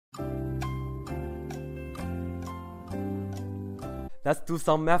Let's do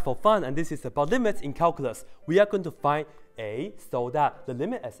some math for fun, and this is about limits in calculus. We are going to find a so that the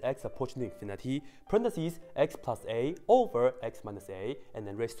limit as x approaching to infinity, parentheses x plus a over x minus a, and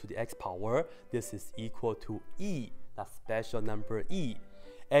then raised to the x power, this is equal to e, that special number e.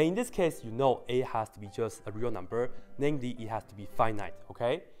 And in this case, you know a has to be just a real number, namely it has to be finite,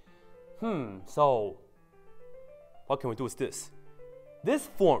 okay? So what can we do with this? This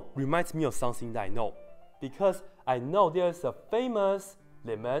form reminds me of something that I know, because I know there's a famous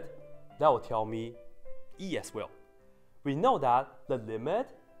limit that will tell me e as well. We know that the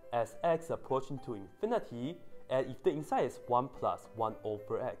limit as x approaching to infinity, and if the inside is 1 plus 1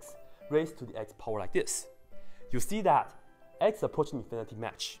 over x raised to the x power like this, you see that x approaching infinity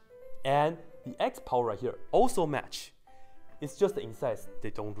match, and the x power right here also match. It's just the insides, they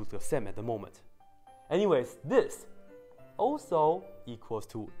don't look the same at the moment. Anyways, this also equals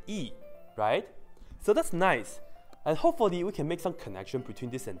to e, right? So that's nice. And hopefully we can make some connection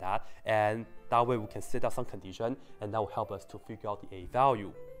between this and that way we can set up some condition, and that will help us to figure out the a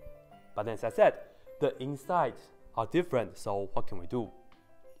value. But then as I said, the insides are different, so what can we do?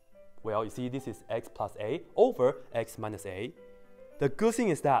 Well, you see this is x plus a over x minus a. The good thing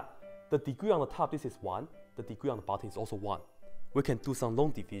is that the degree on the top, this is 1, the degree on the bottom is also 1. We can do some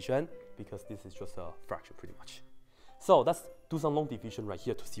long division because this is just a fraction pretty much. So let's do some long division right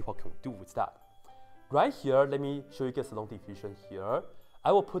here to see what can we do with that. Right here, let me show you guys the long division here.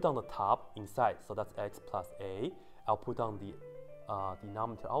 I will put down the top inside, so that's x plus a. I'll put down the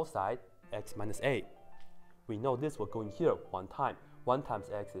denominator outside, x minus a. We know this will go in here one time. 1 times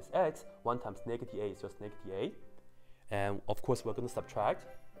x is x, 1 times negative a is just negative a. And of course, we're going to subtract.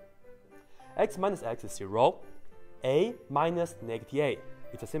 X minus x is 0. A minus negative a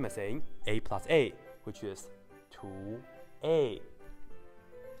is the same as saying a plus a, which is 2a.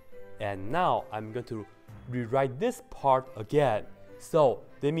 And now I'm going to rewrite this part again. So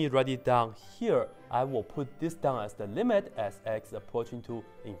let me write it down here. I will put this down as the limit as x approaching to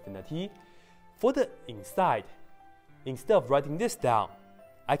infinity. For the inside, instead of writing this down,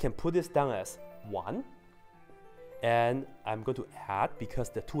 I can put this down as 1. And I'm going to add, because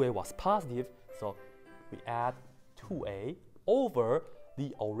the 2a was positive, so we add 2a over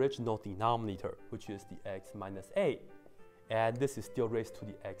the original denominator, which is the x minus a. And this is still raised to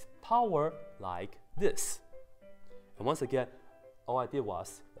the x power like this. And once again, all I did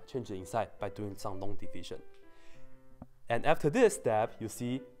was change the inside by doing some long division. And after this step, you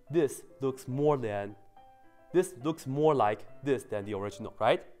see this looks more like this than the original,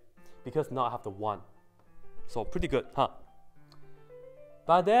 right? Because now I have the 1. So pretty good, huh?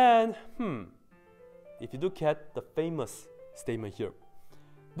 But then, if you look at the famous statement here,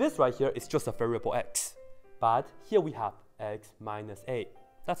 this right here is just a variable x. But here we have x minus a.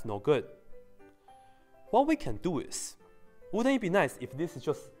 That's no good. What we can do is, wouldn't it be nice if this is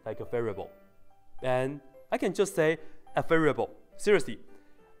just like a variable? And I can just say a variable. Seriously,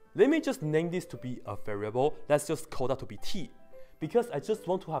 let me just name this to be a variable. Let's just call that to be t. Because I just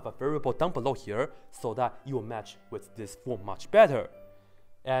want to have a variable down below here so that it will match with this form much better.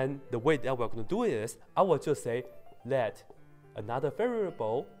 And the way that we're going to do it is, I will just say let another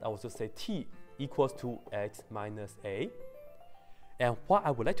variable, I will just say t equals to x minus a. And what I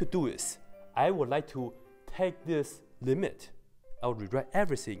would like to do is, I would like to take this limit, I will rewrite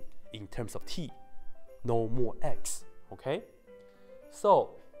everything in terms of t, no more x, okay?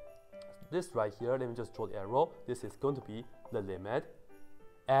 So this right here, let me just draw the arrow. This is going to be the limit.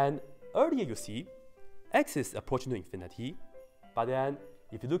 And earlier you see, x is approaching to infinity, but then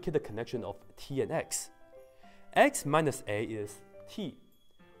if you look at the connection of t and x minus a is t.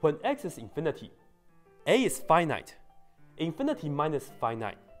 When x is infinity, a is finite. Infinity minus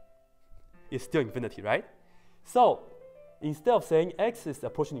finite is still infinity, right? So instead of saying x is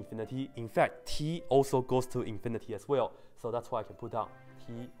approaching infinity, in fact, t also goes to infinity as well. So that's why I can put down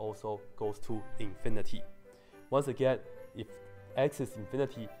t also goes to infinity. Once again, if x is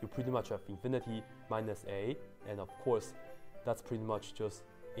infinity, you pretty much have infinity minus a, and of course, that's pretty much just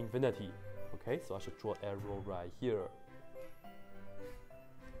infinity. Okay, so I should draw an arrow right here.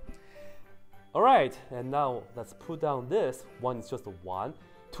 Alright, and now let's put down this. 1 is just a 1,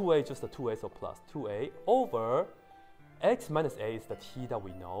 2a just a 2a, so plus 2a over x minus a is the t that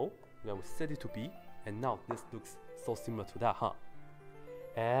we know. We will set it to b, and now this looks so similar to that, huh?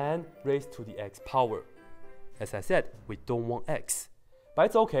 And raised to the x power. As I said, we don't want x, but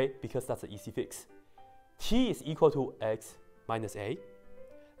it's okay because that's an easy fix. T is equal to x minus a.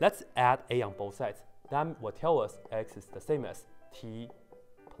 Let's add a on both sides. That will tell us x is the same as t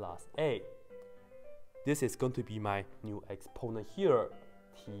plus a. This is going to be my new exponent here,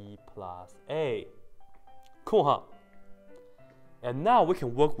 t plus a. Cool, huh? And now we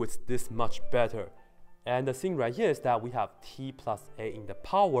can work with this much better. And the thing right here is that we have t plus a in the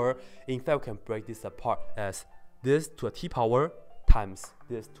power. In fact, we can break this apart as this to the t power times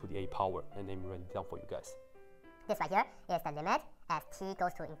this to the a power. And let me write it down for you guys. This right here is the limit as t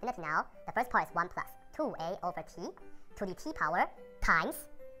goes to infinity now. The first part is 1 plus 2a over t to the t power times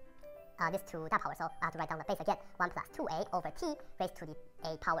this to that power. So I have to write down the base again. 1 plus 2a over t raised to the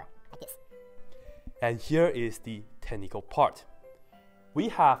a power, like this. And here is the technical part. We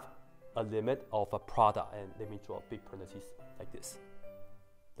have a limit of a product, and let me draw a big parenthesis like this.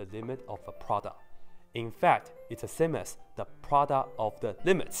 The limit of a product. In fact, it's the same as the product of the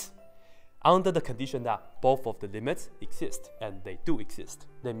limits, under the condition that both of the limits exist, and they do exist.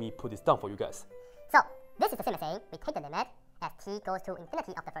 Let me put this down for you guys. So this is the same as saying we take the limit as t goes to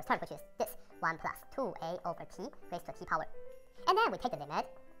infinity of the first term, which is this 1 plus 2a over t raised to the t power. And then we take the limit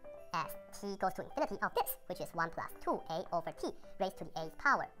as t goes to infinity of this, which is 1 plus 2a over t raised to the a's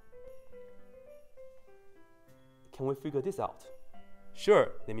power. Can we figure this out?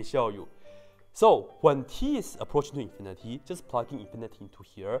 Sure, let me show you. So when t is approaching to infinity, just plugging infinity into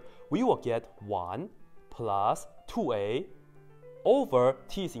here, we will get 1 plus 2a over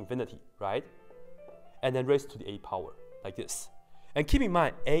t is infinity, right? And then raised to the a power, like this. And keep in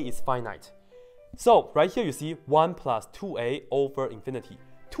mind, a is finite. So right here you see 1 plus 2a over infinity.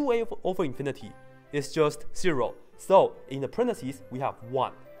 2a over infinity is just 0. So in the parentheses, we have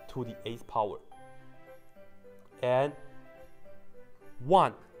 1 to the a's power. And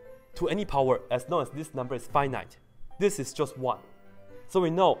 1 to any power as long as this number is finite. This is just 1. So we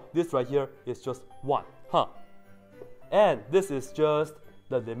know this right here is just 1, huh? And this is just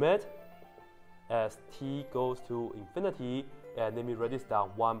the limit as t goes to infinity. And let me write this down,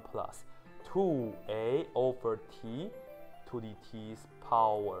 1 plus 2a over t to the t's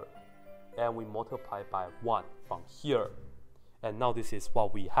power. And we multiply by 1 from here. And now this is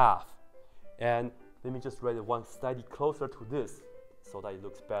what we have. And let me just write it one slightly closer to this so that it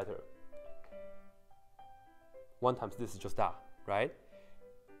looks better. 1 times this is just that, right?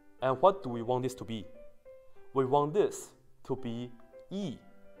 And what do we want this to be? We want this to be e,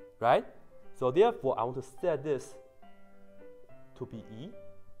 right? So therefore, I want to set this to be e.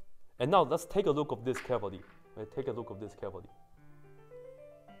 And now let's take a look of this carefully. Take a look of this carefully.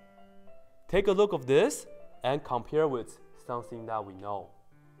 Take a look of this and compare with something that we know.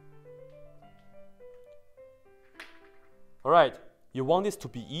 Alright, you want this to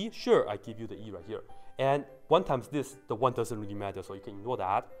be e? Sure, I give you the e right here. And 1 times this, the 1 doesn't really matter, so you can ignore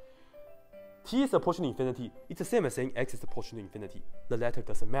that. T is approaching infinity. It's the same as saying x is approaching infinity. The letter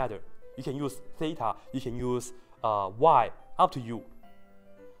doesn't matter. You can use theta, you can use y, up to you.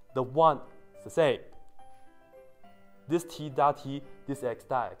 The 1 is the same. This t dot t, this x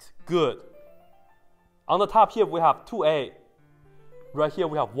dot x. Good. On the top here, we have 2a. Right here,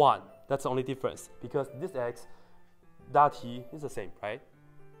 we have 1. That's the only difference, because this x dot t is the same, right?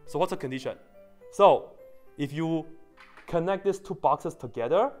 So what's the condition? So if you connect these two boxes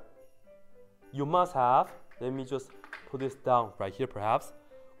together, you must have, let me just put this down right here perhaps,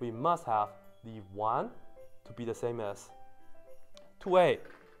 we must have the 1 to be the same as 2a.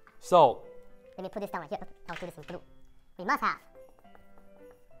 So let me put this down right here. I'll do this in blue. We must have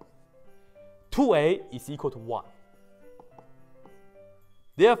 2a is equal to 1.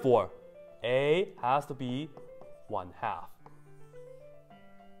 Therefore, a has to be 1/2.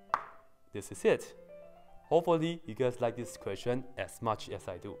 This is it. Hopefully, you guys like this question as much as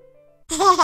I do.